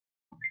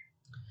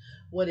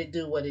What it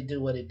do, what it do,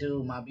 what it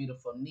do, my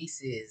beautiful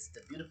nieces, the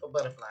beautiful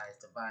butterflies,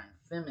 divine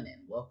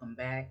feminine. Welcome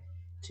back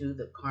to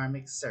the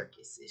Karmic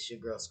Circus. It's your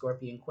girl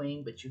Scorpion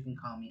Queen, but you can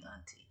call me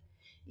Auntie.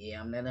 Yeah,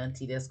 I'm that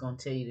auntie that's gonna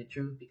tell you the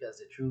truth because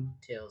the truth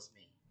tells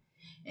me.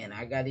 And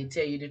I gotta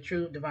tell you the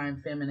truth,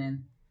 divine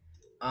feminine.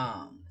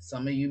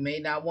 Some of you may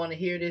not want to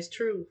hear this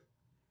truth.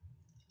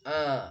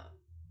 Uh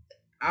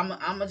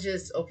I'm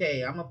just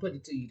okay, I'm gonna put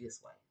it to you this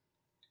way.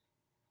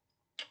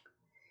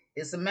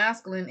 It's a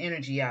masculine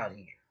energy out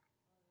here.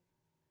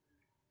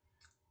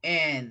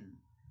 And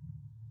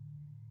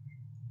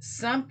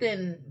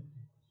something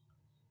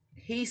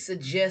he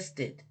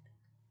suggested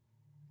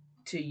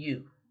to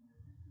you,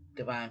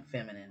 divine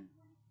feminine,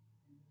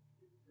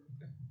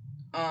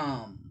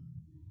 um,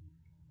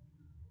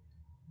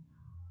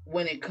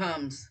 when it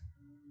comes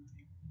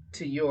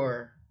to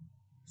your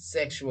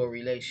sexual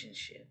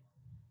relationship.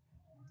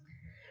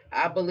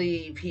 I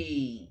believe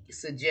he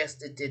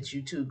suggested that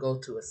you two go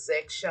to a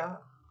sex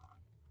shop,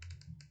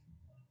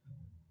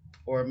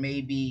 or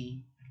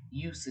maybe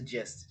you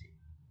suggested it.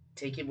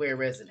 Take it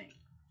where it resonates.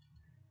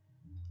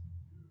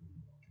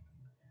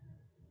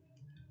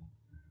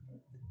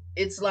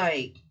 It's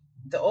like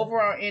the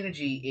overall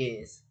energy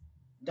is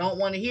don't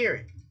want to hear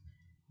it.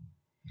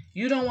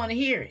 You don't want to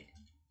hear it.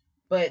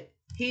 But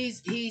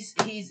he's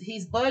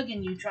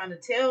bugging you, trying to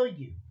tell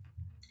you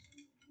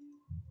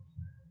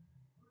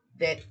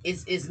that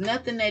it's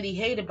nothing that he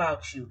hate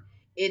about you.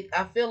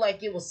 I feel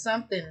like it was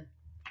something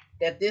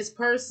that this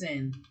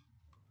person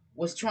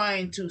was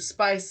trying to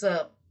spice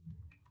up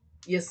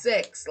your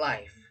sex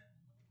life.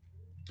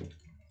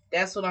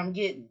 That's what I'm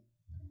getting.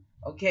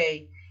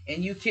 Okay.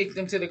 And you kicked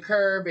them to the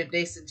curb if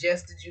they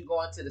suggested you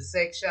going to the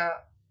sex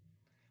shop.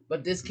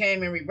 But this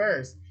came in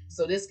reverse.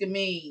 So this could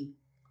mean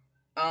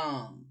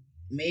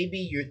maybe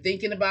you're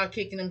thinking about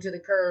kicking them to the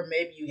curb,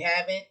 maybe you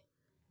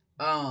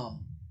haven't.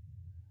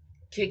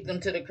 Kicked them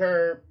to the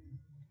curb.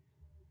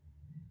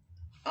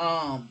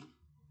 Um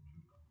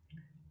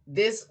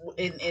this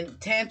in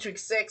tantric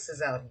sex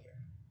is out here.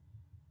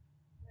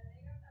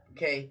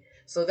 Okay,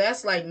 so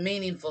that's like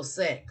meaningful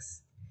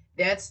sex.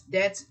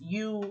 That's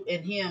you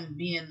and him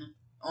being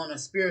on a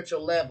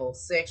spiritual level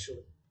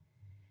sexually.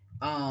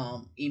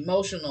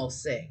 Emotional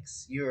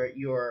sex.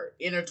 You're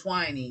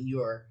intertwining.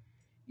 You're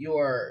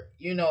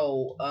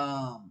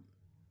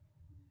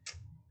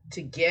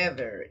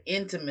together,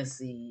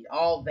 intimacy,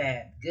 all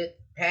that good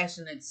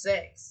passionate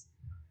sex.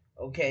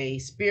 Okay,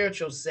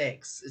 spiritual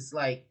sex. It's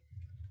like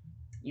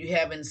you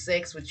having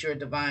sex with your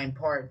divine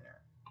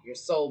partner, your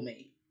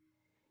soulmate.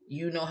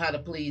 You know how to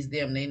please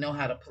them, they know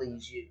how to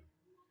please you.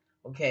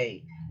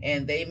 Okay,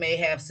 and they may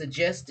have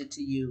suggested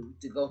to you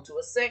to go to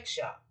a sex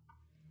shop.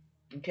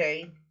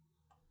 Okay,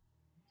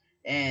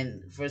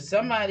 and for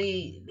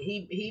somebody,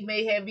 he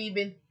may have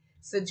even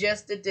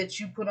suggested that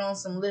you put on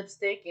some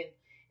lipstick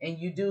and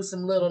you do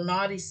some little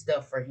naughty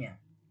stuff for him.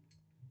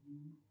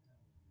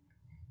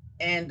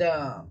 And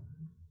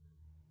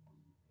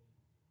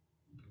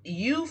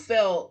you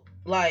felt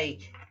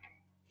like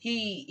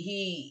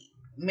he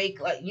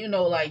make like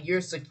like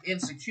you're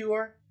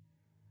insecure,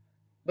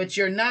 but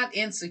you're not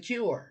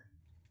insecure.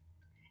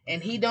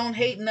 And he don't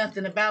hate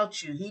nothing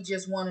about you. He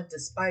just wanted to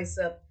spice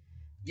up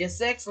your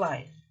sex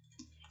life.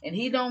 And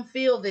he don't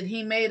feel that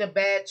he made a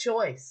bad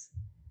choice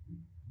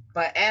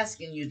by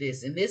asking you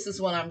this. And this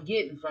is what I'm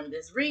getting from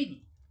this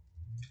reading.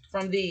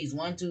 From these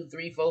 1, 2,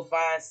 3, 4,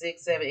 5,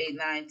 6, 7, 8,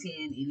 9,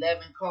 10,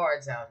 11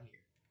 cards out here.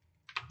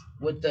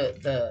 With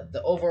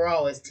the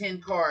overall is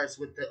 10 cards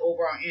with the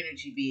overall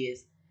energy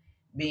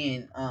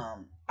being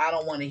I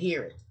don't want to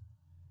hear it.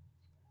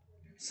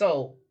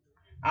 So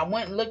I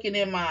went looking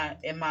in my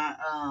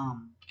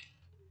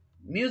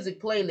music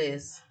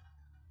playlist,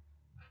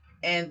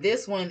 and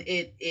this one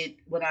it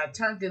when I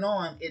turned it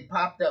on, it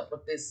popped up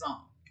with this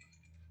song.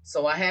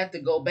 So I had to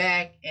go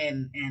back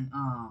and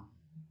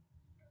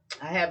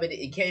I have it.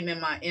 It came in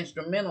my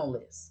instrumental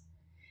list.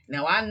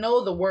 Now I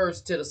know the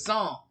words to the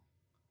song,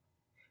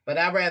 but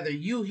I'd rather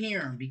you hear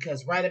them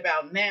because right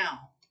about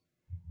now,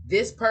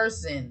 this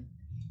person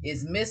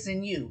is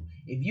missing you.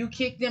 If you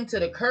kick them to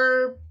the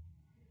curb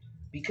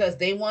because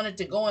they wanted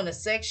to go in a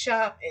sex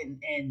shop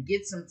and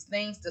get some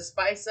things to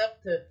spice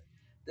up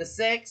the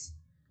sex,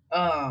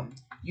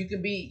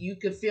 you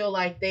could feel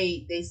like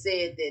they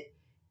said that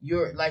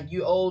you're like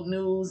you old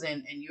news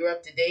and you're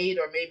up to date,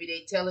 or maybe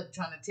they trying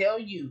to tell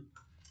you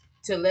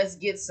to let's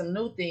get some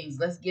new things,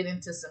 let's get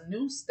into some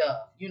new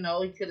stuff. He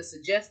could have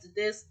suggested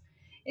this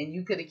and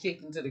you could have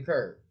kicked him to the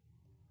curb.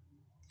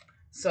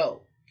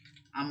 So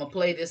I'm gonna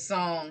play this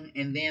song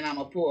and then I'm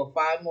gonna pull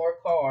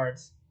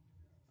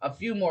a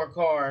few more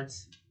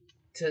cards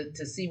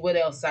to see what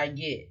else I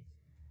get.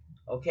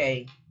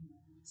 Okay,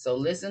 so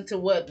listen to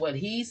what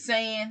he's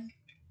saying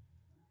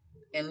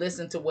and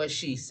listen to what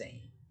she's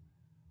saying.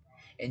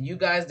 And you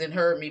guys done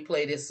heard me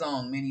play this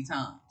song many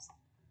times,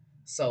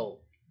 so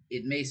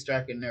it may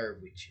strike a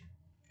nerve with you.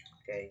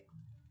 Okay.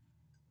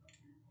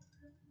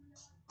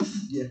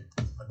 Yeah,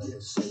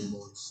 another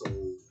soul on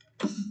soul.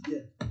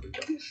 Yeah,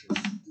 production.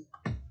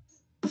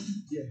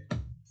 Yeah,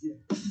 yeah,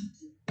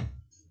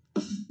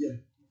 yeah,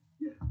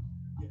 yeah.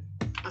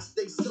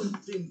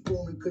 skin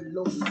forming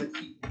colognes that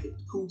keep it.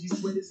 Coogee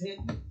sweat his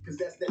hand, cause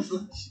that's that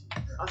black shit.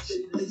 I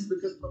say lace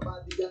because my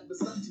body got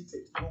Versace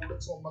tape.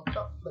 Rolex on my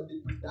cuff,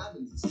 flooded with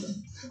diamonds and stuff.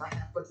 I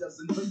have a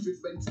dozen hundred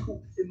friends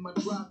cool in my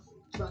driveway.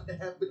 Tried to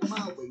have it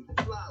my way, the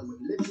flyway,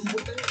 let you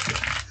with that.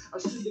 I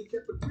should have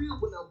kept it real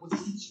when I was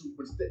with you,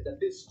 instead I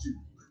dissed you.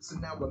 So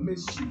now I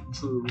miss you,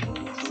 true.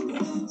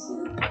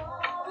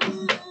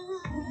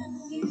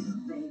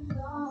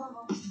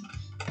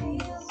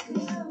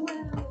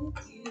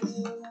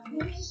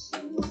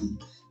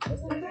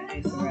 What's the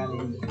energy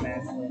surrounding this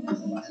masculine and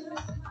divine?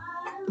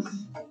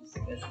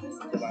 This is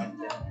divine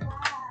feminine.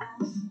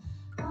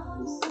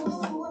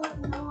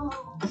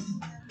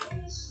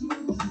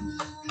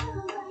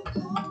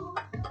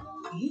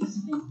 It's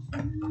been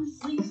 2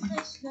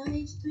 sleepless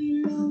nights,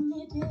 3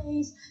 lonely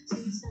days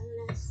since I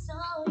last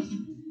saw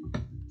you.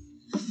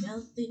 Now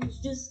things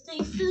just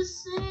ain't the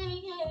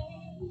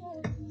same.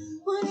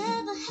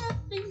 Whatever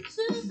happened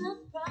to the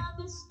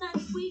promise that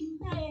we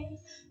made?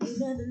 You'll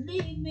never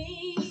leave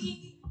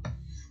me.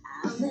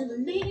 I'll never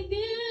leave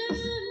you.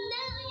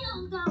 Now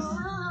you're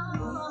gone.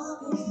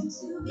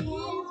 It's been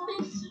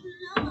too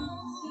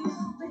long.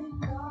 You've been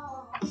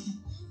gone.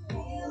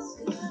 Feels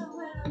good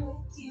when I'm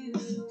with you.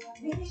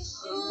 I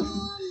miss you.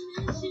 I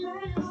miss you. I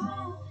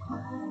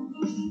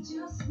need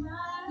your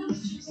smile.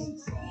 It's been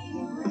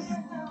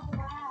a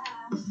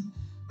while.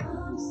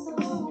 I'm so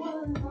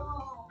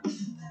alone.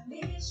 I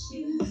miss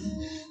you.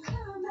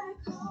 Come back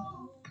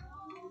home.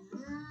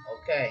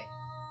 Okay.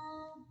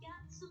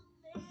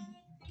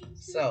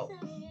 So,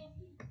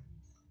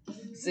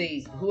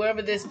 see,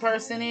 whoever this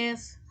person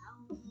is,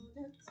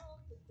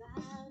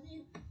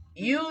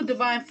 you,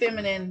 divine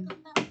feminine,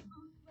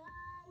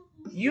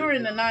 you're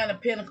in the 9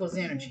 of Pentacles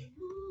energy.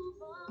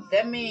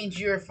 That means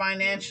you're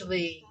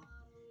financially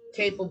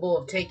capable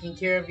of taking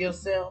care of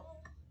yourself.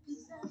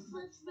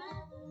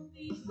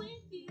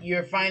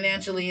 You're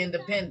financially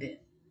independent.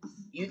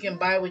 You can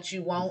buy what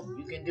you want.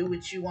 You can do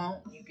what you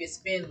want. You can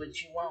spend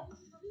what you want.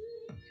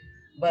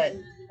 But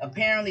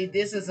apparently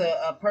this is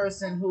a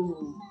person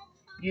who,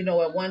 you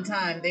know, at one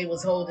time they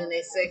was holding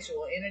their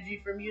sexual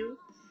energy from you.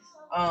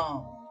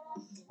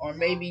 Or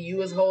maybe you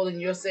was holding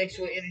your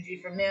sexual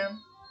energy from them.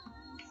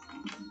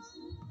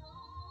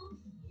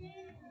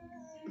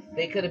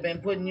 They could have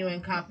been putting you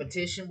in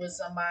competition with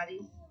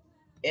somebody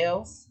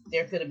else.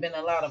 There could have been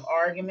a lot of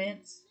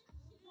arguments.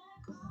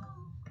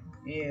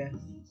 Yeah.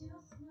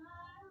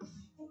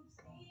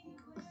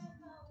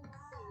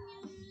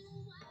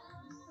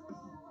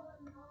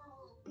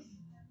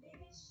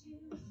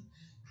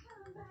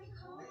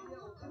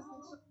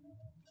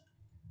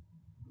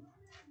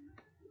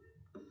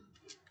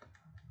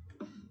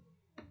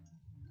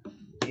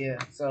 Yeah,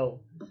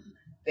 so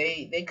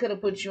they could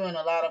have put you in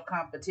a lot of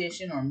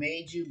competition or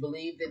made you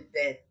believe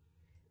that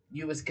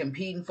you was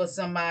competing for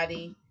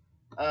somebody.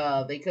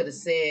 They could have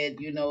said,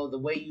 you know, the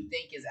way you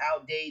think is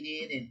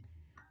outdated,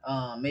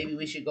 and maybe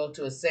we should go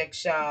to a sex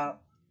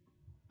shop.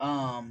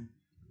 I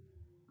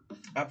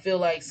feel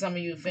like some of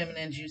you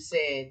feminines, you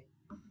said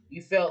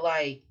you felt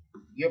like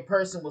your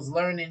person was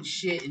learning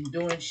shit and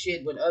doing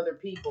shit with other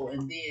people,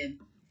 and then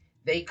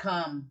they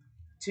come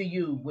to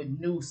you with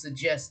new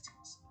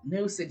suggestions,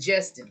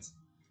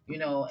 you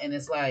know, and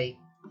it's like,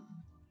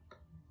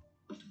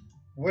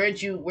 where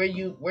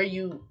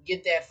you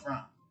get that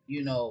from?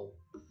 You know,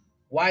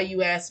 why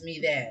you ask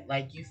me that?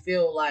 Like, you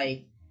feel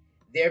like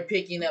they're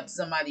picking up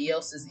somebody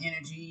else's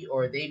energy,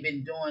 or they've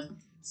been doing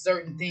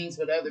certain things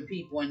with other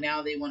people and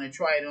now they want to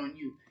try it on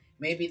you.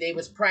 Maybe they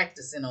was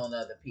practicing on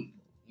other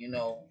people, you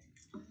know.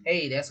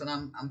 Hey, that's what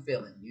I'm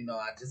feeling. You know,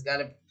 I just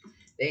gotta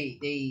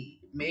they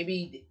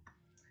maybe,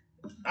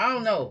 I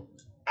don't know.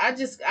 I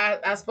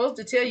supposed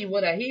to tell you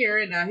what I hear,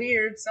 and I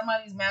hear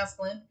somebody's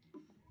masculine.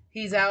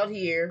 He's out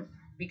here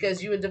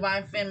because you're a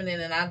divine feminine,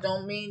 and I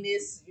don't mean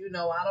this, you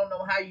know, I don't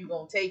know how you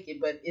gonna take it,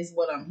 but it's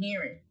what I'm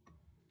hearing.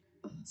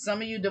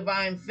 Some of you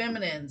divine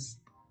feminines,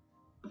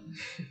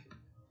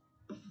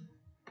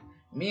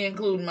 me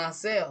including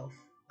myself,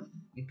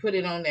 you put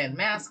it on that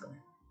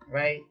masculine,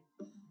 right?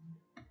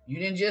 You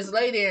didn't just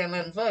lay there and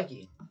let him fuck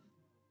you.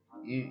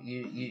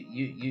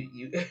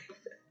 You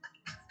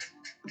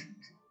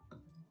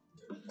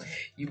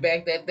you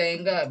back that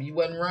thing up. You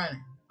wasn't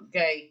running.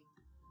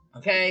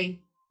 Okay?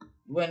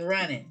 You wasn't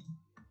running.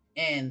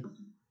 And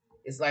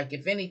it's like,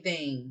 if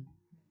anything,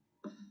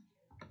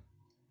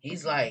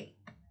 he's like,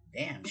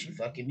 damn, she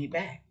fucking me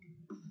back.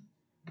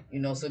 You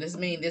know, so this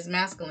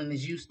masculine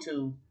is used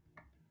to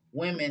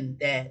women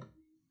that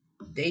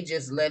they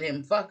just let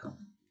him fuck them.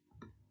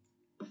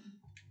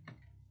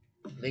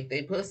 Lick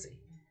they pussy.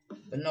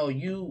 But no,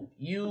 you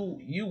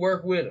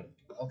work with them.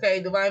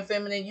 Okay, divine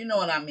feminine, you know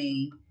what I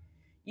mean.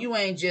 You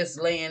ain't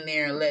just laying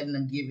there and letting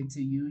them give it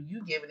to you.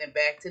 You giving it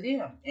back to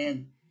them.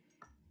 And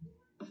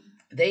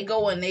they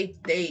go and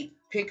they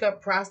pick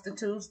up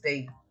prostitutes.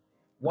 They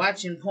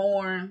watching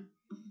porn.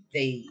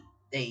 They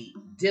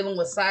dealing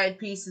with side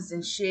pieces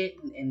and shit,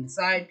 and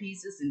side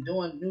pieces, and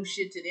doing new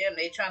shit to them.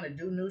 They trying to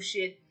do new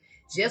shit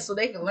just so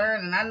they can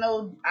learn. And I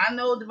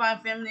know divine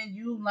feminine,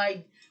 you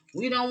like,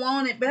 we don't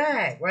want it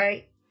back,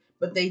 right?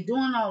 But they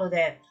doing all of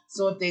that.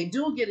 So if they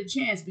do get a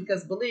chance,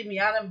 because believe me,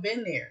 I done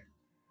been there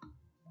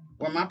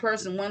where my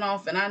person went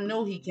off and I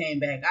knew he came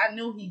back. I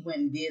knew he went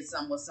and did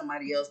something with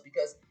somebody else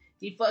because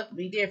he fucked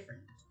me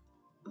different.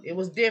 It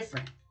was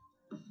different.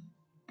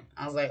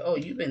 I was like, oh,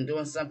 you've been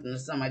doing something to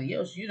somebody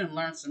else. You done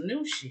learned some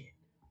new shit.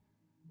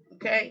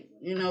 Okay?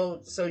 You know,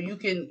 so you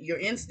can, your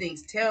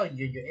instincts tell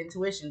you, your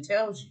intuition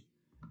tells you.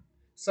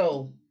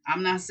 So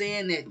I'm not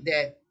saying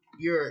that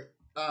you're,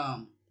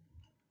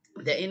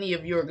 that any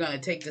of you are going to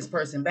take this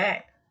person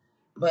back,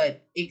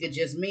 but it could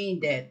just mean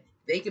that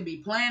they could be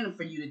planning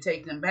for you to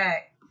take them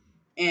back,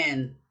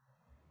 and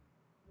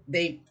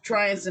they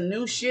trying some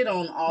new shit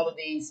on all of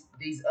these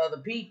other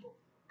people.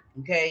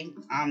 Okay,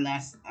 I'm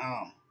not.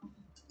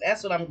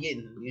 That's what I'm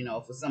getting, you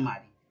know, for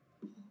somebody.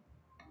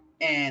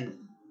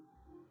 And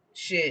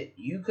shit,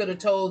 you could have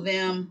told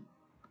them,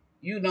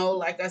 you know,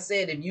 like I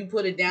said, if you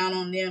put it down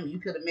on them, you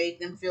could have made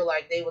them feel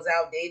like they was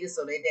outdated,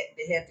 so they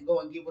had to go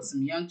and get with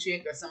some young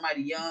chick or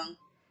somebody young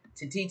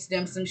to teach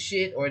them some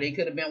shit, or they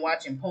could have been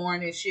watching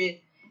porn and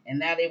shit, and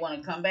now they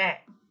want to come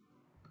back.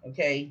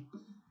 Okay,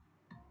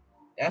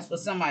 that's for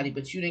somebody,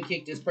 but you didn't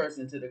kick this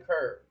person to the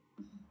curb.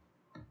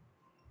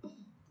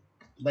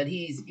 But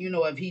he's, you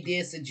know, if he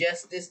did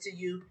suggest this to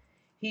you,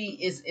 he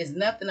is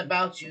nothing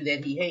about you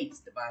that he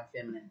hates, Divine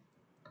Feminine.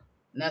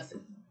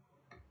 Nothing.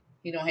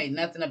 He don't hate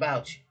nothing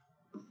about you.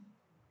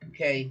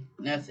 Okay,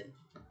 nothing.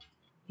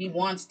 He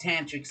wants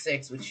tantric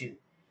sex with you.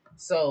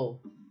 So,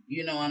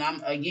 you know, and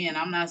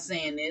I'm not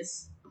saying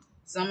this.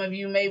 Some of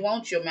you may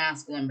want your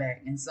masculine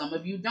back, and some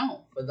of you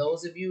don't. For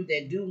those of you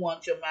that do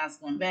want your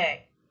masculine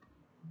back,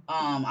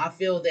 I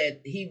feel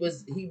that he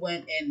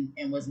went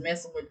and was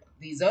messing with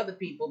these other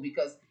people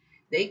because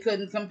they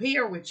couldn't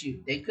compare with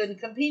you. They couldn't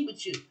compete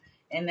with you.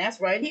 And that's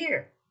right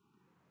here.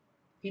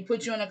 He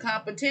put you in a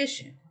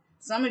competition.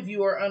 Some of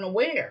you are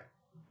unaware.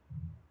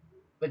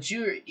 But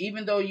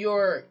even though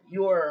you're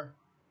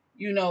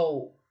you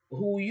know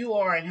who you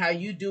are and how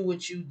you do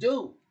what you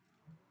do,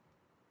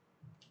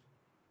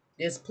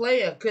 this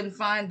player couldn't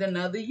find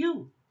another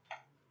you.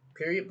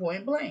 Period,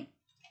 point blank.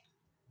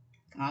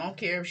 I don't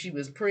care if she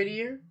was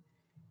prettier,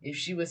 if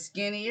she was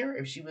skinnier,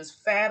 if she was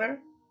fatter,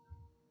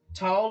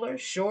 taller,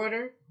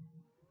 shorter,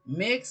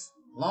 mixed,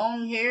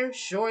 long hair,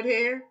 short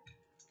hair,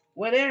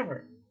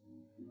 whatever.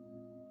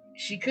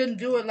 She couldn't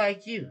do it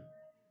like you.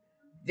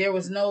 There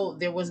was no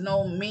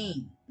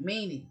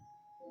meaning.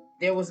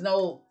 There was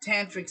no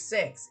tantric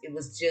sex. It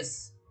was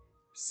just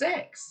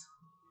sex.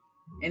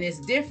 And it's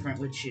different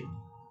with you.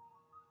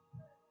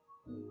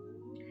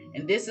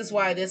 And this is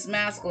why this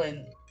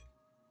masculine,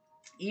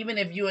 even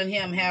if you and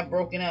him have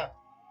broken up,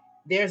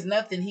 there's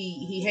nothing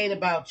he hate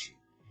about you.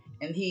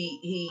 And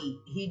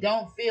he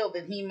don't feel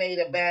that he made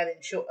a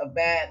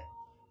bad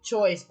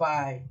choice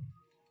by,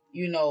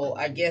 you know,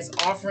 I guess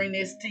offering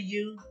this to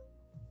you.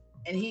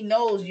 And he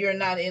knows you're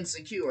not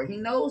insecure. He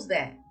knows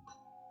that.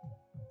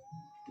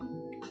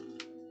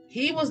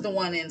 He was the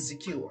one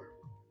insecure.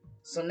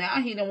 So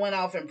now he done went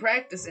off and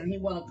practiced, and he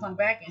want to come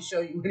back and show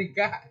you what he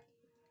got.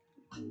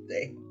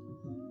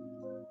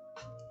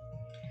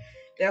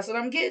 That's what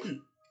I'm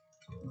getting.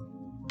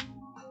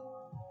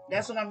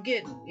 That's what I'm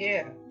getting.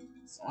 Yeah.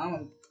 So I'm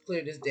gonna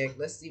clear this deck.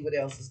 Let's see what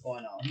else is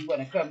going on. He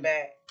wanna come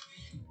back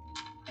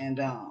and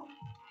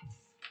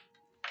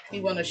he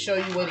wanna show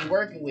you what he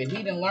working with.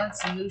 He done learned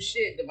some new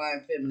shit,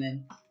 Divine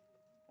Feminine.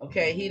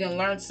 Okay, he done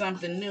learned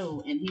something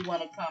new and he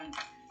wanna come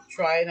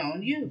try it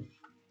on you.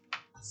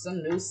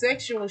 Some new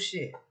sexual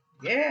shit.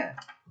 Yeah.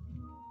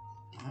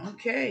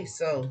 Okay,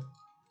 so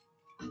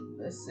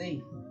let's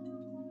see.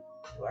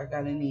 Do I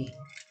got any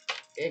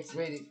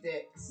X-rated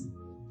decks?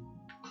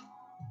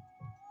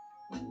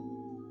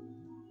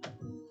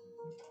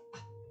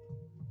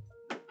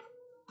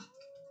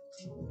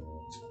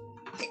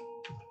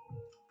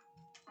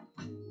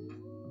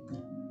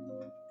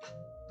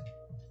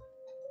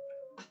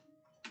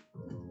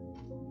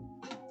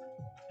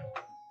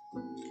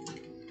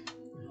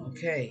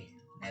 Okay,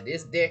 now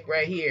this deck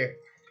right here,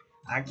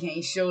 I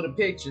can't show the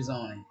pictures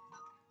on it.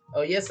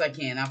 Oh, yes, I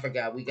can. I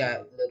forgot. We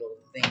got little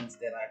things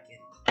that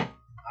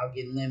I'll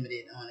get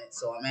limited on it.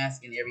 So I'm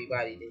asking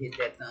everybody to hit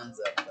that thumbs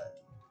up button.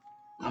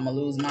 I'm going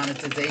to lose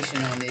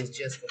monetization on this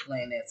just for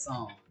playing that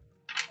song.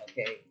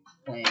 Okay?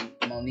 Playing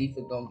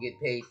Monifa gonna get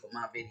paid for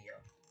my video.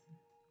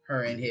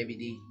 Her and Heavy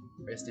D.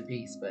 Rest in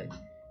peace. But,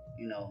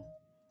 you know.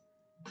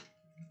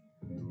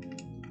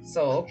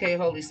 So, okay,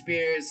 Holy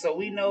Spirit. So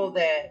we know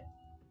that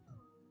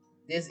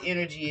this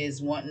energy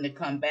is wanting to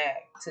come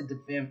back to the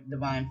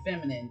Divine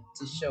Feminine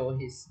to show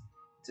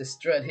to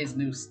strut his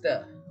new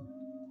stuff.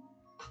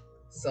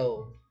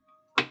 So,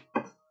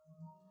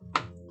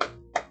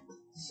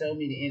 show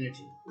me the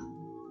energy.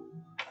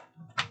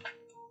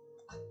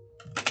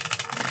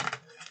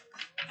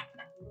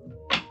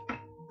 I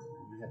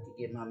have to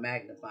get my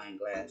magnifying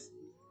glass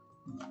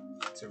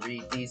to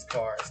read these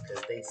cards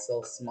because they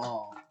so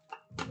small.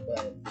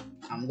 But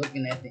I'm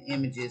looking at the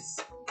images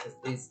because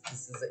this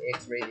is an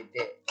X-rated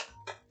deck.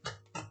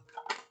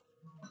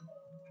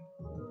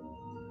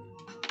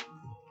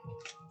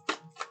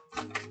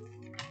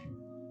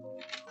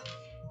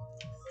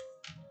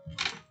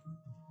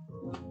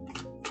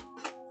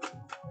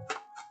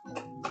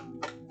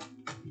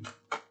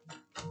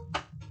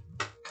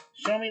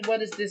 Show me,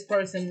 what is this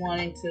person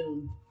wanting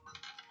to...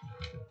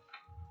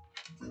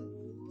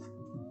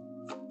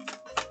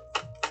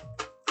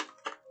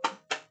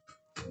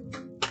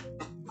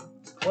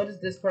 What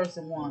does this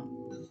person want?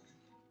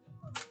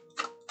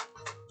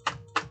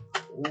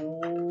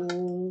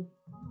 Ooh.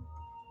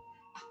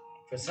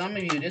 For some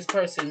of you, this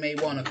person may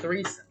want a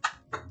threesome.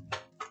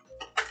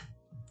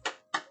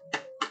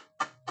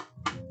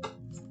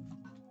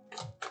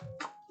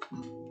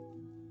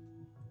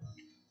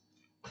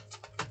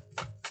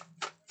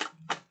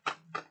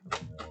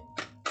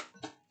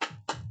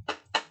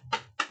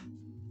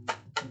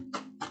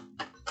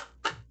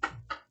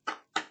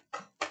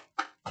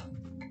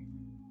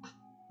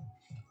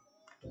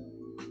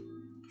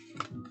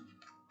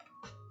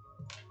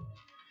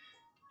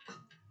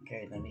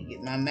 Okay, let me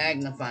get my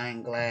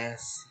magnifying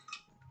glass.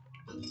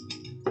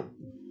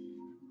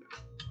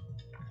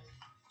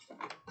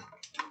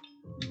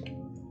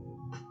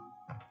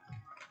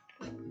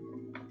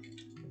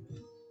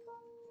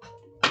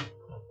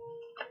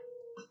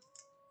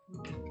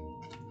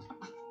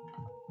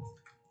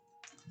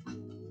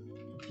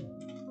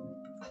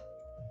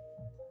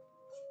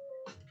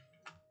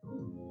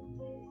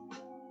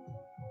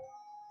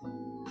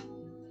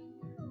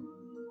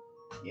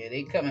 Yeah,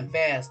 they coming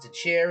fast. The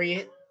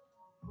chariot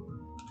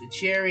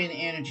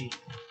energy.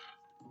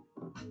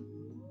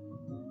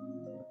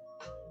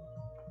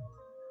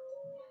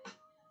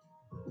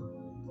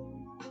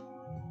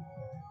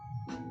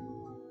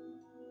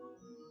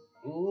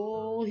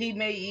 Ooh, he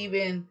may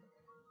even...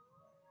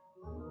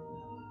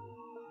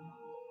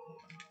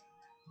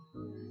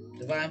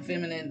 Divine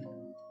Feminine,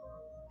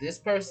 this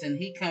person,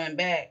 he coming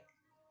back.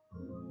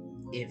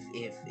 If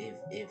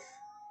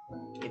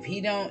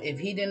he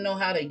didn't know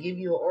how to give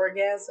you an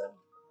orgasm,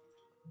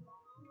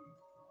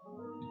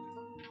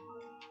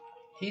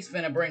 he's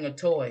finna bring a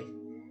toy.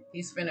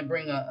 He's finna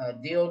bring a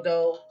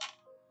dildo.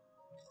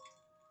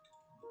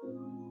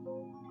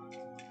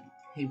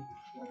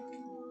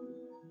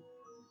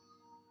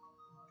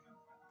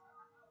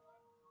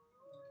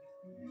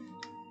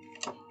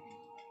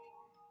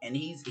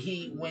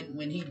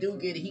 When he do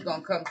get it, he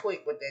gonna come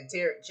quick with that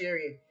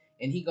chariot,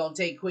 and he gonna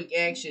take quick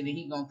action, and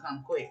he gonna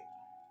come quick.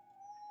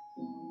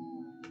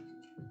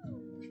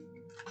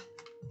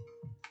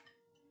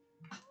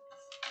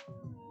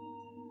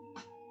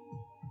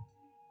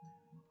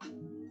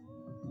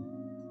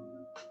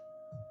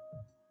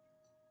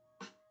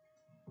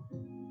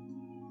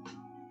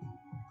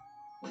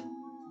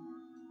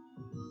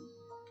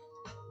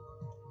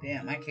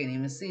 Damn, I can't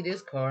even see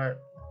this card.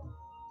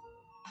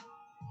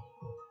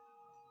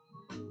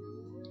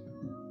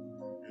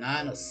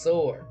 Nine of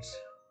Swords.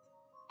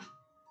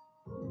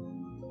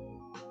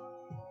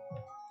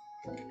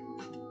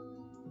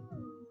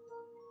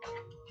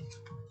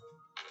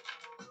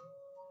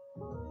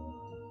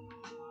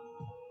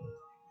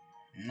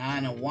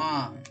 Nine of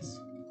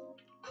Wands.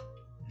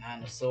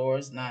 Nine of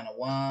Swords, Nine of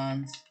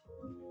Wands.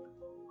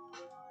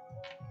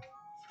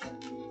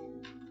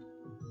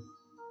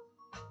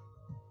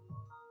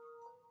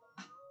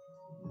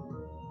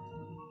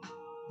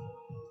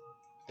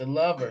 The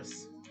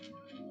Lovers.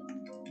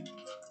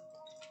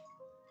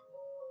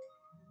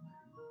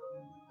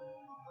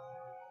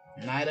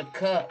 Knight of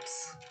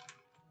Cups.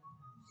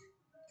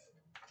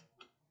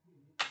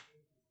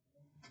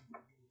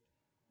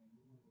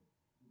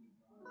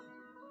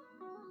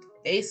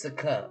 Ace of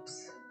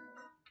Cups.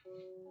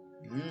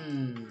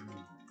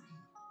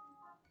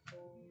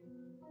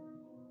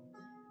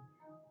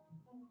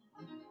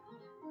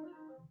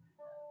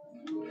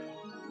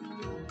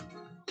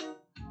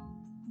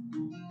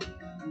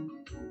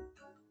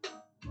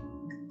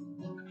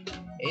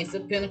 Ace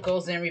of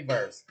Pentacles in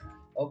reverse.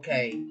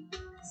 Okay.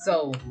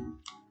 So,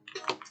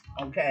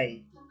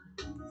 okay.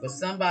 For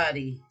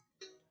somebody,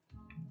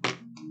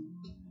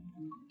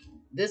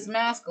 this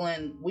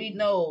masculine, we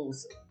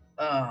knows,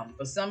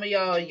 for some of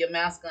y'all, your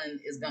masculine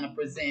is going to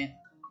present,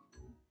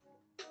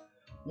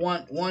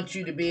 want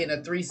you to be in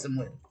a threesome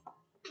with him.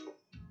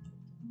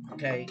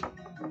 Okay.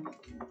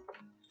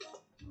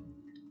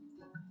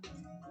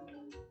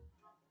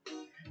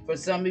 For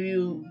some of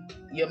you,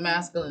 your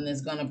masculine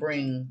is going to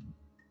bring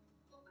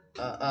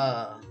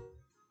a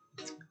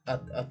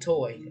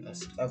toy,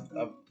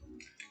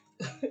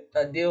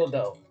 a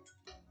dildo.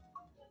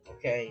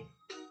 Okay.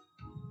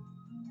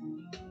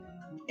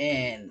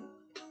 And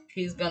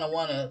he's going to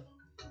want to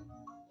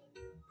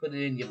put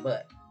it in your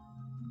butt.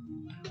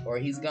 Or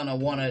he's going to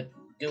want to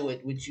do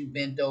it with you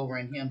bent over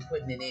and him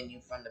putting it in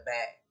you from the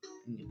back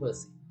in your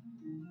pussy.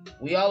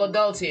 We all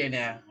adults here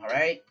now, all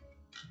right?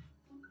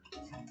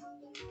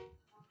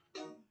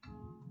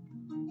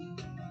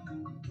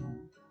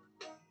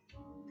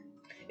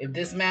 If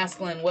this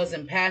masculine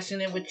wasn't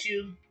passionate with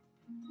you,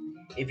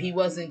 if he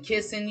wasn't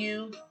kissing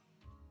you,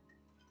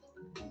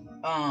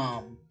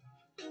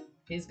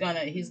 he's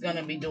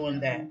gonna be doing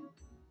that.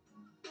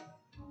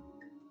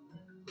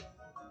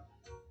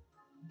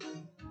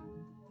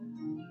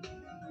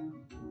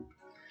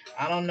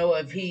 I don't know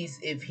if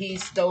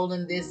he's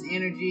stolen this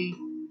energy.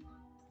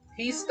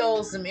 He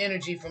stole some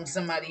energy from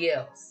somebody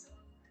else.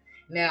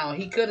 Now,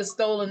 he could have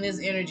stolen this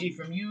energy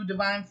from you,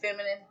 Divine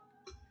Feminine,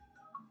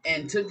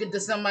 and took it to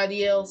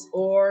somebody else,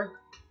 or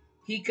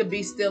he could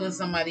be stealing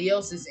somebody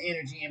else's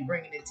energy and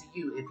bringing it to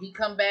you. If he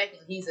come back and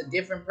he's a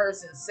different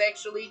person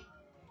sexually,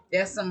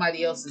 that's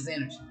somebody else's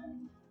energy.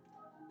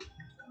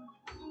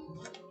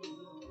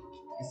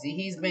 You see,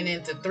 he's been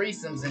into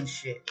threesomes and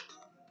shit.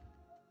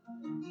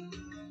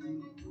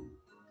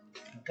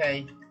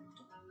 Okay.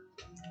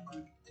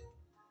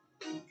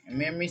 And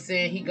memory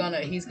said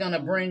he's gonna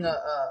bring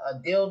a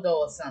dildo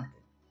or something.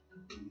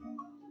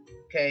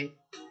 Okay.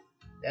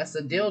 That's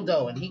a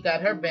dildo, and he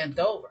got her bent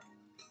over.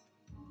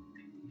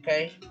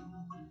 Okay.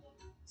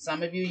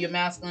 Some of you, your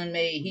masculine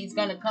made, he's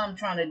gonna come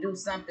trying to do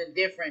something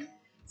different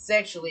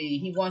sexually.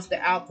 He wants to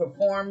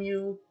outperform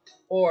you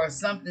or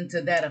something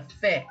to that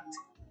effect.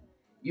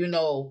 You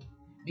know,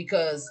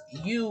 because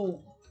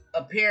you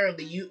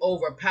apparently you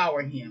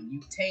overpower him,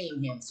 you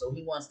tame him, so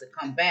he wants to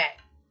come back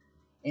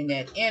in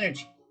that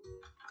energy.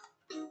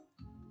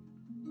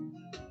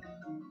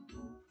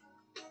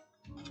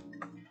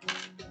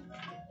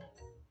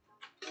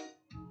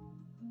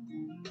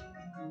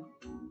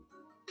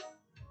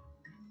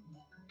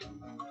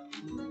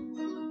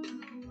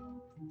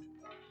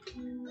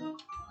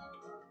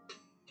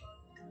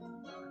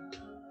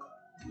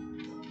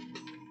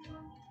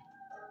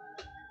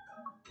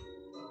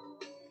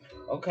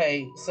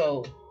 Okay,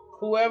 so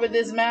whoever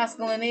this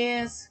masculine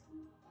is,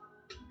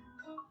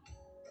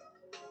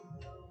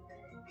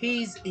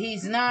 he's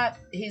not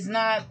I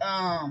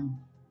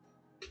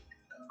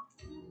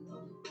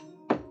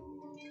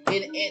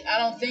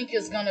don't think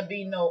it's gonna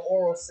be no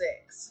oral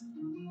sex.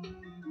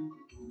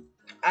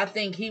 I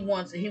think he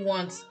wants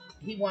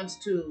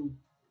to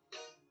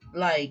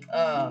like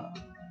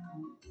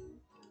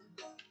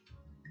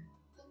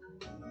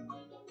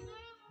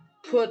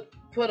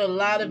put a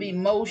lot of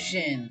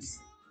emotions,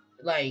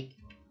 like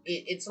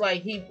it's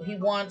like he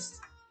wants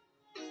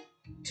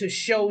to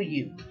show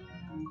you.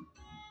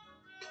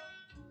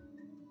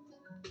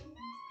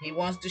 He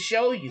wants to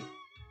show you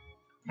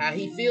how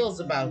he feels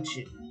about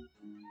you.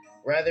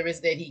 Whether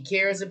it's that he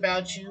cares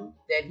about you,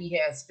 that he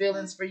has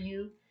feelings for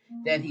you,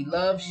 that he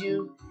loves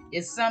you,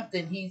 it's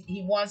something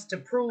he wants to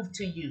prove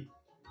to you.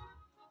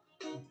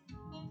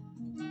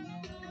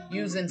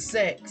 Using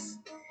sex.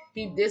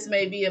 This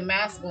may be a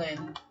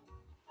masculine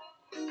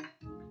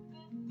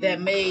that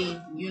may,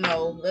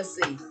 let's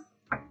see.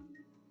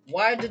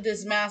 Why did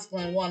this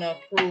masculine want to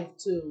prove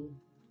to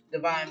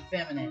Divine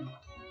Feminine?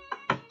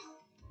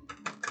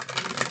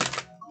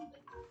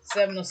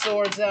 Seven of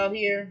Swords out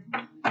here.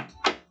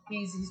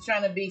 He's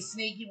trying to be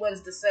sneaky. What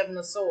is the Seven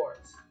of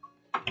Swords?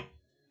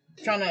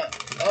 Trying to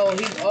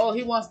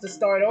he wants to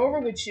start over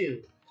with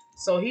you.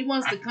 So he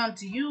wants to come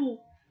to you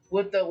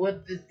with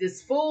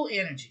this full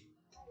energy.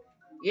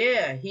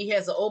 Yeah, he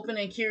has an open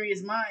and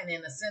curious mind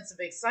and a sense of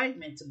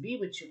excitement to be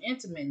with you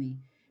intimately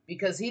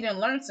because he done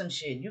learned some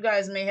shit. You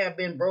guys may have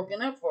been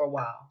broken up for a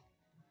while,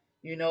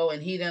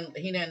 and he done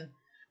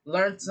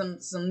learned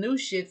some new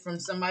shit from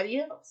somebody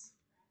else,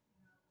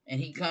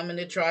 and he coming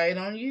to try it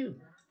on you.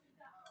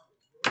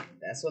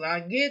 That's what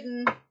I'm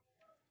getting.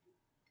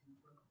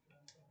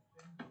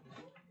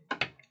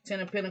 Ten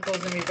of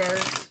Pentacles in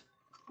reverse.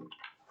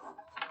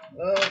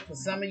 For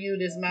some of you,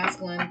 this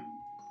masculine,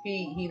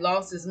 he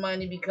lost his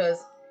money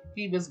because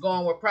he was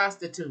going with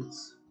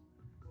prostitutes.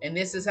 And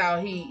this is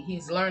how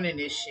he's learning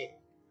this shit.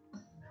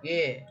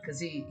 Yeah, because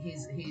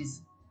he's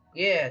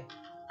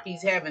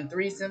having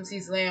threesomes.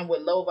 He's laying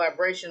with low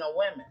vibrational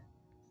women.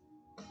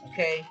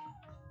 Okay?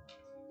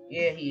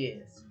 Yeah, he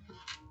is.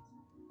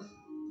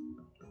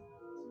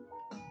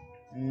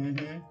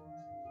 Mm-hmm.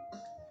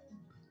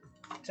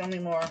 Tell me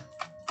more.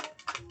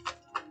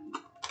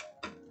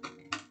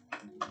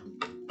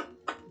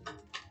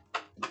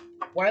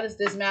 Why does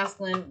this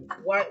masculine,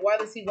 why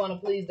does he want to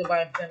please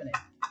Divine Feminine?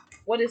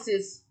 What is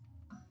his...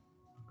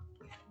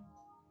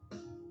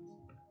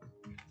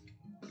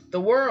 The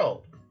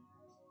world.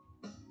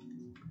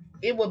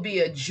 It would be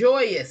a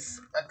joyous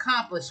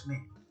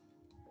accomplishment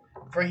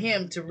for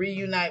him to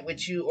reunite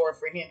with you or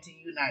for him to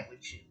unite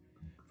with you.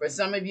 For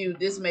some of you,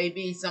 this may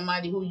be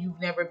somebody who you've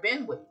never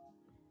been with.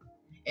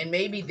 And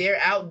maybe they're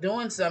out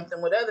doing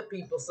something with other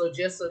people, so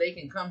just so they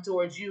can come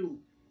towards you.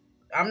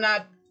 I'm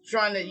not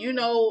trying to,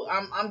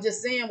 I'm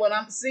just saying what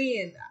I'm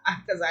seeing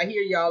because I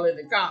hear y'all in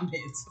the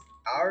comments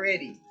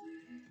already.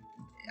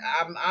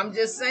 I'm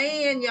just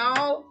saying,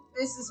 y'all,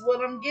 this is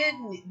what I'm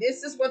getting.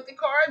 This is what the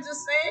cards are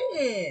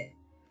saying.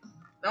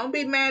 Don't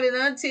be mad at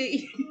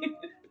Auntie.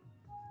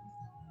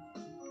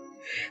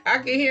 I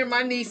can hear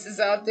my nieces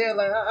out there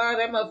like,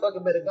 that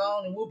motherfucker better go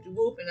on and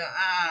whoop-de-whoop, and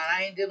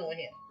I ain't dealing with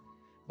him.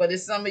 But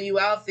it's some of you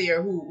out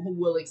there who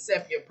will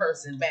accept your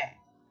person back.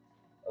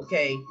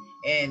 Okay?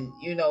 And,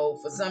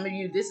 for some of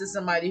you, this is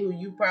somebody who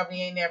you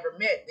probably ain't never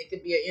met. There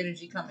could be an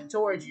energy coming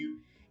towards you.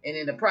 And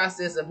in the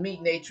process of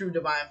meeting a true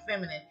Divine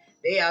Feminine,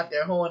 they out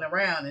there hoeing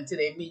around until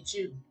they meet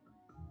you.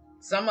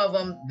 Some of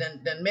them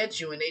done met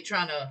you and they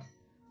trying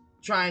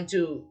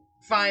to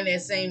find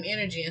that same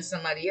energy in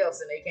somebody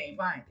else and they can't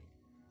find it.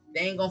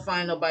 They ain't gonna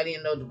find nobody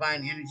in no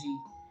divine energy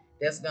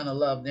that's gonna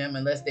love them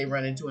unless they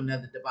run into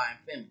another divine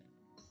feminine,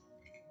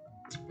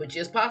 which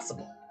is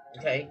possible.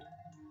 Okay,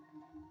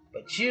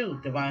 but you,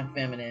 divine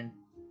feminine,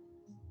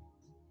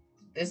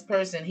 this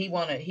person, he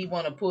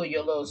wanna pull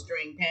your little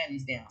string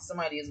panties down.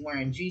 Somebody is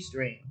wearing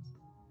G-strings,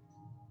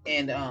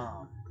 and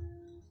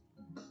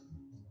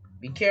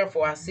be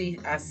careful. I see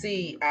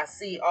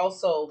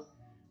also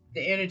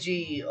the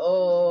energy.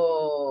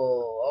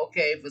 Oh,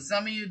 okay. For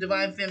some of you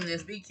divine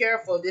feminines, be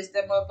careful. This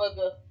that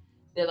motherfucker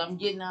that I'm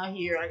getting out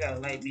here. I gotta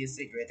light me a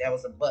cigarette. That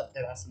was a butt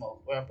that I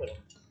smoked. Where I put it?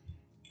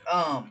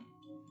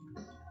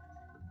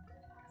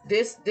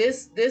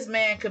 This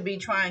man could be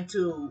trying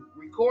to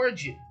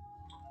record you.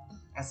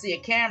 I see a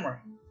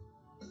camera.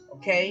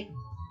 Okay,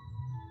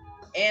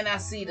 and I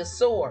see the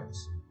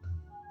swords.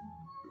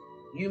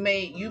 You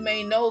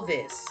may know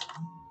this.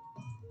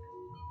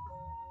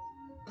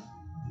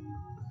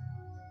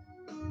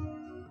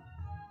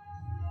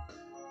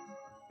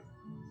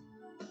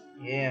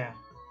 Yeah.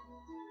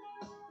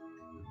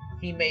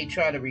 He may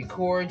try to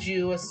record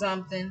you or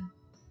something.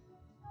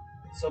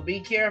 So be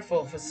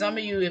careful. For some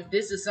of you, if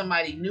this is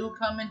somebody new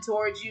coming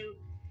towards you,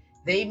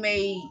 they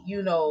may,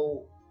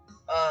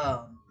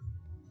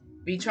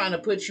 be trying to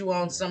put you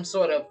on some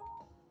sort of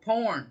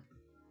porn.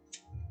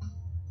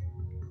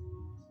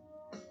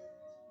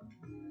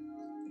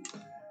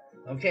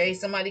 Okay?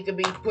 Somebody could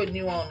be putting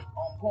you on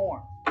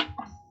porn.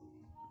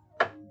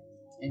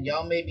 And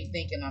y'all may be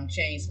thinking I'm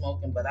chain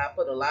smoking, but I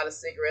put a lot of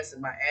cigarettes in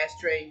my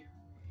ashtray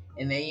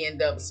and they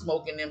end up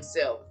smoking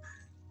themselves.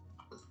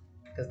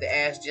 Because the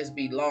ash just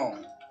be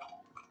long.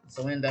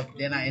 So I end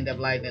up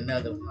lighting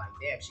another one. Like,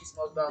 damn, she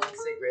smoked all them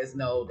cigarettes.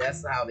 No,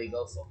 that's how they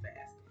go so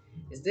fast.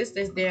 Is this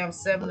damn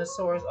Seven of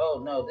Swords?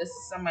 Oh no, this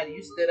is somebody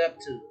you stood up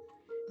to,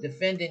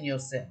 defending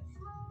yourself.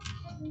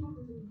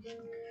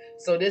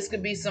 So this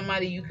could be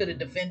somebody you could have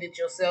defended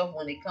yourself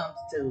when it comes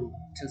to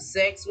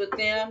sex with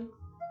them.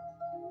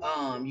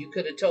 You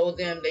could have told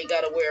them they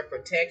gotta wear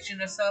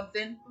protection or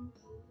something.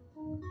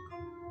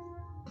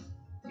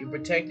 You're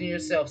protecting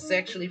yourself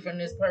sexually from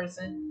this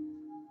person.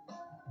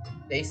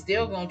 They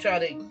still gonna try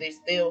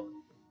to.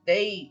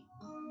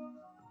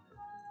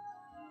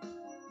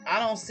 I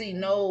don't see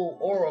no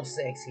oral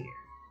sex here.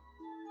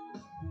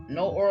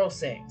 No oral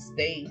sex.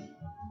 They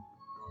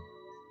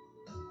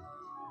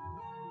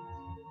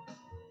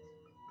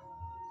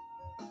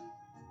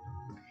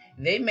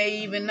may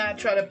even not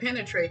try to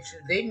penetrate you.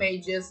 They may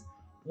just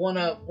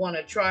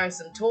wanna try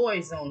some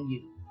toys on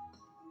you.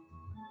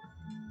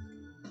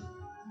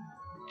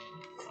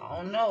 I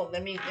don't know.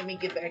 Let me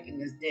get back in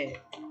this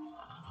deck.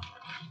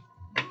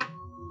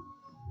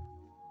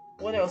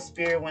 What else,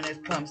 Spirit, when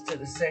it comes to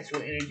the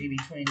sexual energy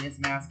between this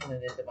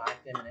masculine and divine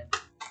feminine?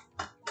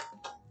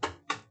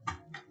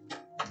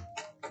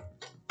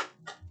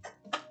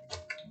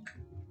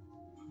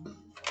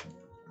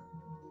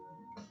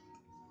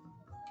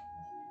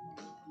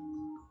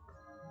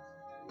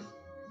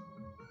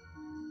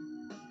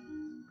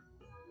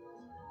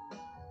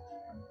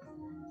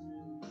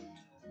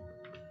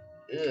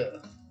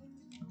 Ugh.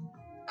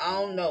 I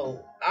don't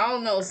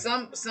know.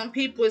 Some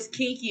people is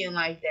kinky and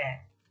like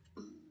that.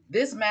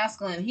 This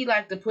masculine, he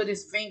like to put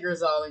his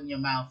fingers all in your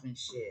mouth and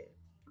shit.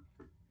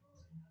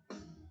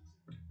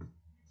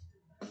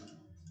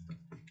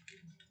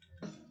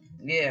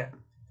 Yeah.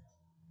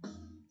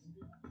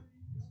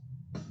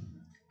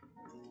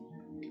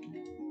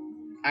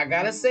 I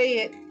gotta say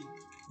it.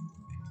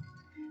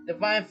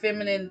 Divine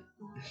feminine.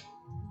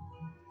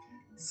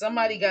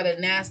 Somebody got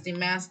a nasty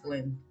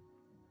masculine.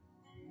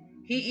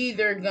 He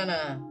either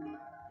gonna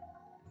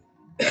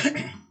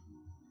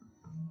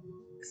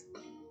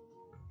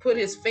put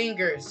his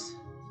fingers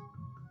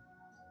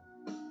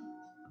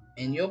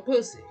in your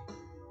pussy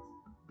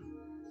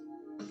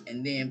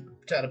and then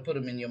try to put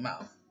them in your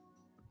mouth.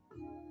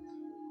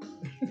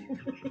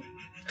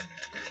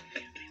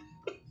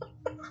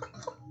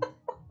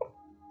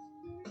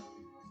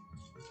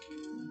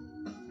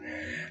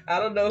 I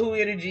don't know who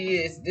energy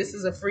is. This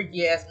is a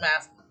freaky ass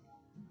master.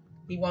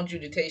 He wants you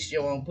to taste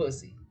your own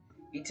pussy.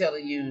 He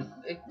telling you,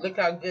 look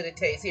how good it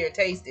tastes. Here,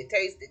 taste it,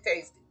 taste it,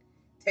 taste it.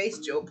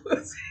 Taste your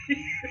pussy.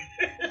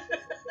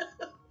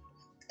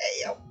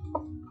 Damn.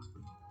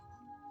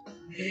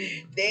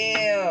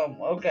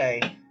 Damn.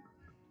 Okay.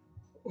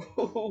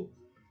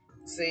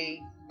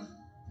 See.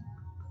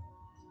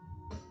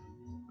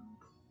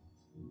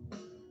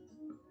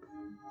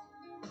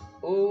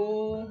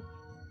 Ooh.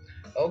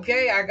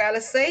 Okay, I gotta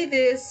say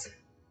this.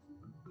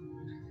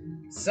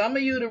 Some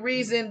of you, the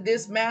reason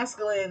this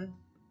masculine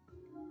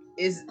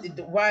is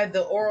why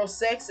the oral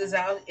sex is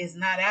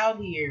not out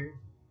here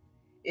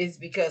is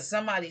because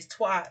somebody's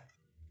twat.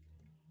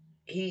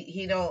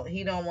 He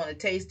don't want to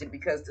taste it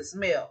because the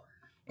smell,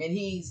 and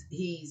he's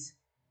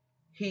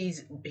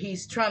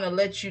trying to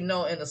let you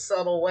know in a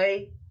subtle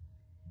way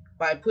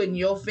by putting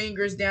your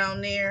fingers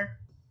down there,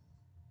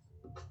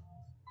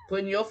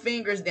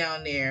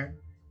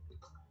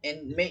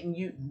 and letting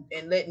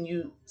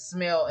you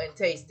smell and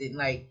taste it.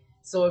 Like,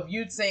 so if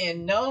you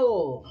saying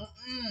no,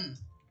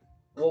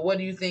 well, what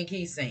do you think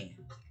he's saying?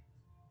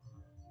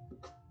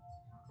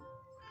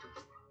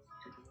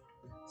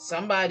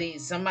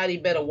 Somebody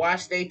better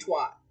watch their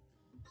twat.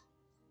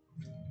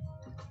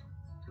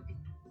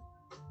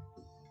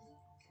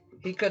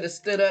 He could have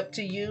stood up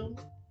to you,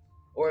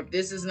 or if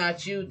this is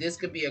not you, this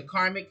could be a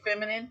karmic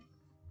feminine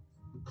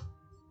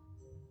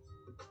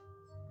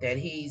that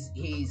he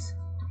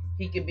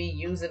could be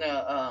using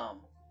a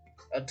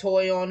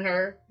toy on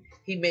her.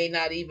 He may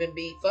not even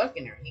be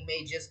fucking her.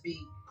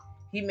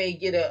 He may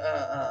get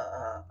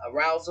a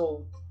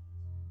arousal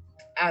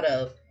out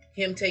of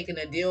him taking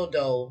a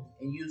dildo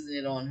and using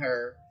it on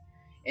her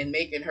and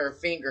making her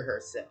finger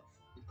herself.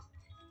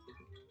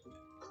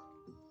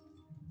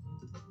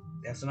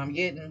 That's what I'm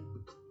getting.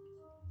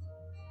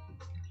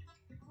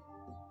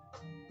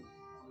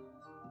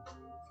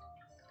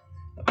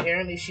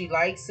 Apparently she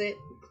likes it.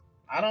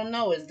 I don't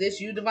know. Is this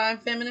you, Divine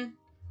Feminine?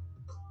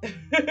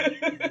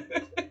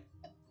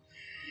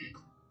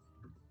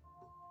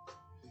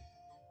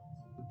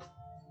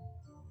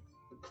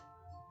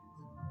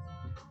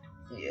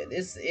 Yeah,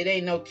 it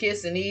ain't no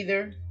kissing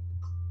either.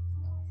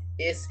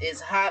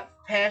 It's hot,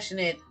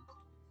 passionate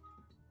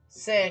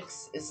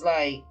sex. It's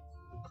like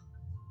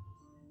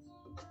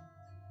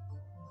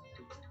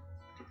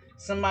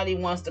somebody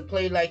wants to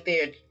play like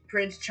they're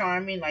Prince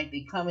Charming, like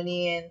they coming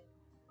in.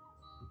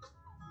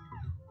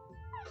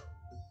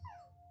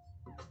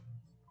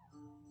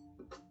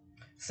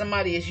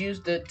 Somebody is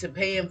used to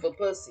paying for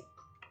pussy.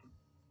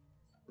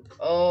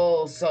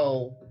 Oh,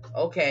 so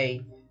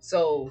okay.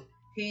 So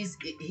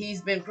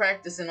he's been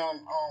practicing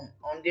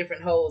on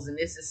different holes, and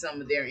this is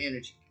some of their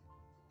energy.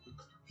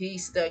 He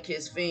stuck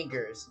his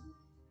fingers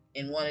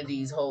in one of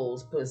these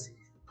holes'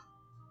 pussies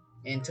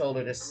and told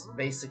her to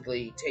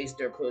basically taste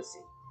her pussy,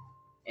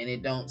 and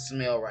it don't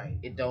smell right.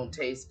 It don't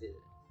taste good.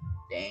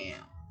 Damn.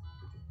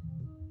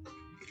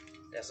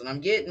 That's what I'm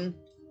getting.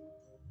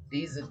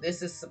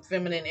 This is some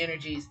feminine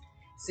energies.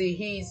 See,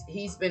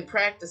 he's been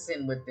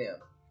practicing with them.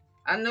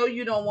 I know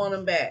you don't want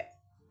him back.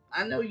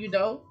 I know you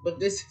don't, but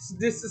this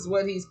is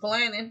what he's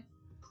planning.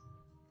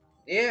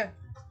 Yeah.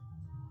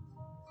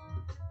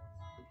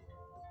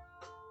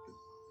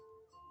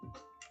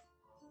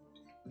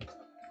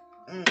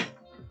 Mm.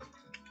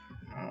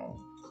 Oh.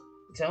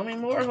 Tell me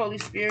more, Holy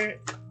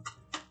Spirit.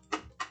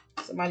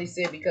 Somebody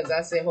said because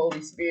I said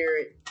Holy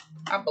Spirit,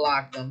 I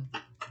blocked them.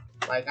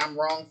 Like I'm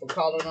wrong for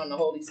calling on the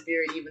Holy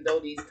Spirit, even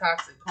though these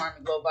toxic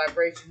karmic low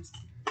vibrations.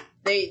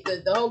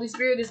 The Holy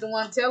Spirit is the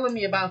one telling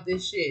me about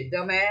this shit,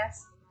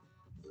 dumbass.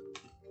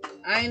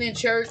 I ain't in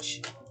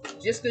church.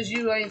 Just because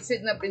you ain't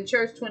sitting up in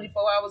church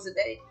 24 hours a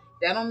day,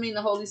 that don't mean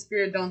the Holy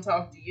Spirit don't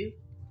talk to you.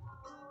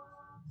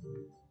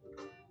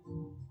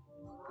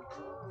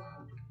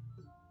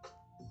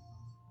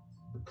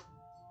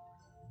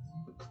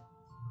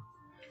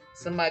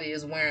 Somebody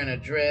is wearing a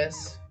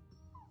dress.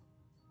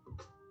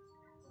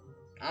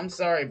 I'm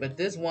sorry, but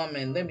this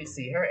woman, let me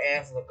see, her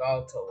ass look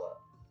all toe up.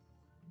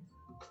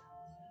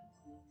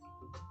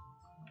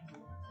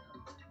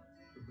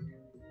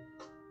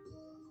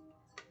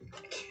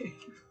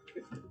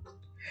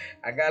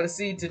 I gotta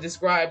see to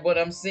describe what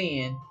I'm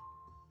seeing.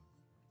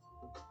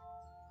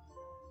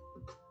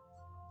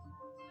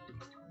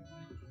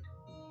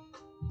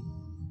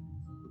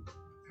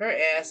 Her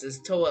ass is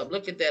toe up.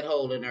 Look at that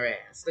hole in her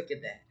ass. Look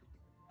at that.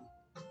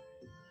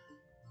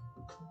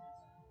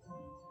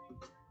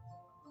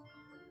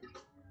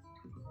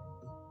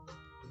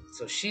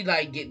 So she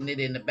like getting it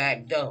in the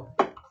back door.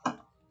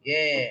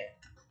 Yeah.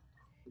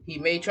 He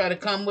may try to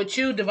come with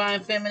you,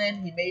 Divine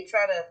Feminine. He may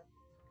try to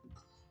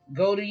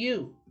go to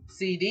you.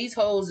 See, these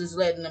hoes is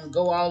letting them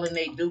go all in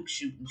they Duke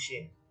shooting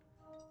shit.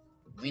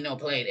 We don't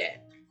play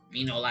that.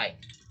 We don't like.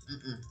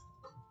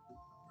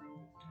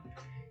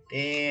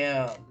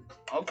 Damn.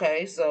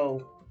 Okay,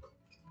 so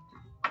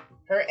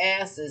her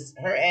ass is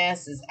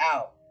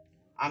out.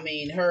 I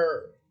mean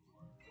her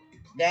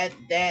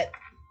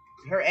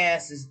her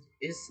ass is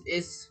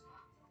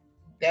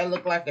that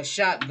look like a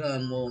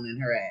shotgun wound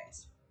in her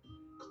ass.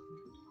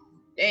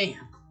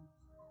 Damn.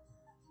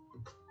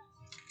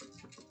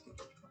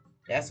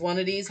 That's one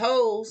of these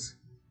hoes.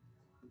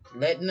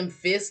 Letting them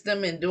fist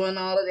them and doing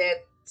all of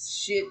that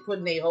shit,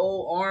 putting their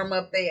whole arm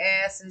up their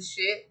ass and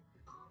shit.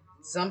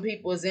 Some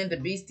people is into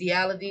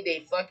bestiality.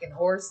 They fucking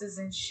horses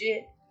and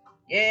shit.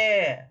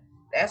 Yeah.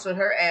 That's what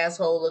her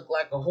asshole looked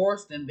like. A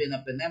horse done been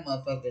up in that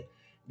motherfucker.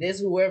 This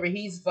whoever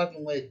he's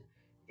fucking with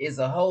is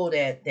a hole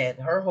that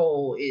her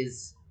hole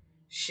is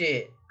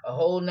shit. A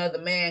whole nother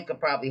man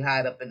could probably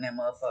hide up in that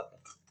motherfucker.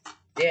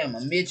 Damn,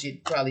 a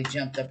midget probably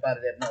jumped up out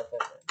of that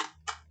motherfucker.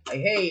 Like,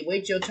 hey,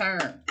 wait your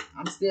turn.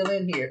 I'm still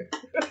in here.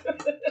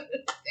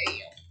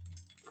 Damn.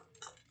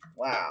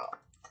 Wow.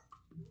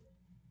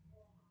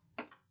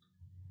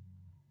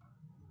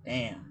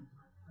 Damn.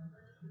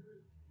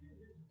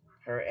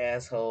 Her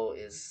asshole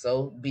is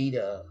so beat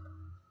up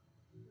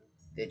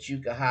that you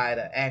could hide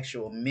an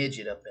actual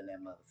midget up in that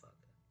motherfucker.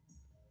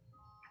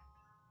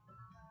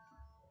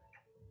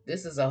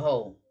 This is a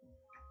hole.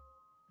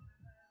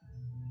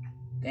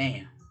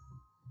 Damn.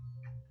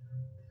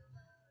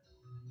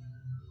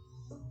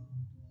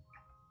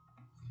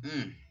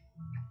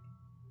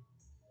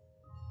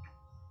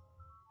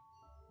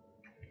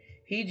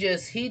 He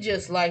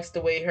just likes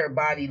the way her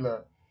body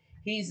look.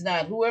 He's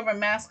not whoever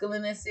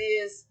masculine this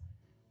is.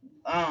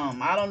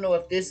 I don't know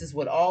if this is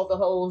with all the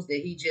hoes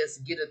that he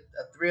just get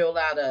a thrill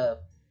out of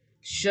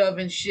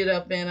shoving shit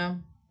up in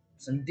them,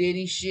 some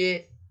Diddy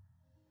shit,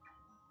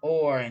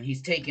 or and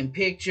he's taking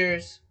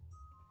pictures.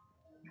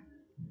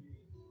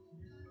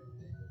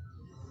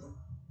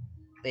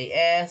 The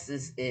ass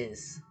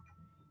is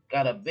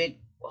got a big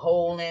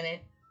hole in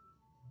it.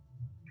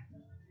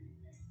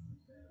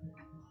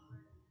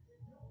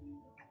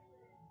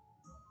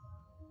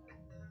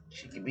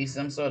 She could be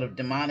some sort of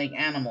demonic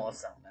animal or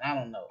something. I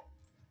don't know.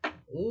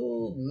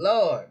 Ooh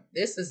Lord,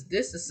 this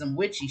is some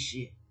witchy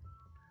shit.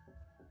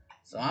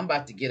 So I'm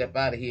about to get up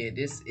out of here.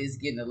 This is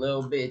getting a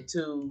little bit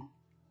too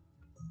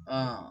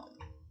um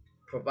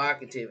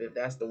provocative, if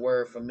that's the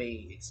word for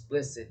me,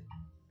 explicit.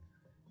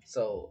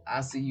 So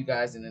I'll see you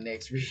guys in the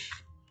next read.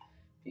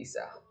 Peace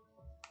out.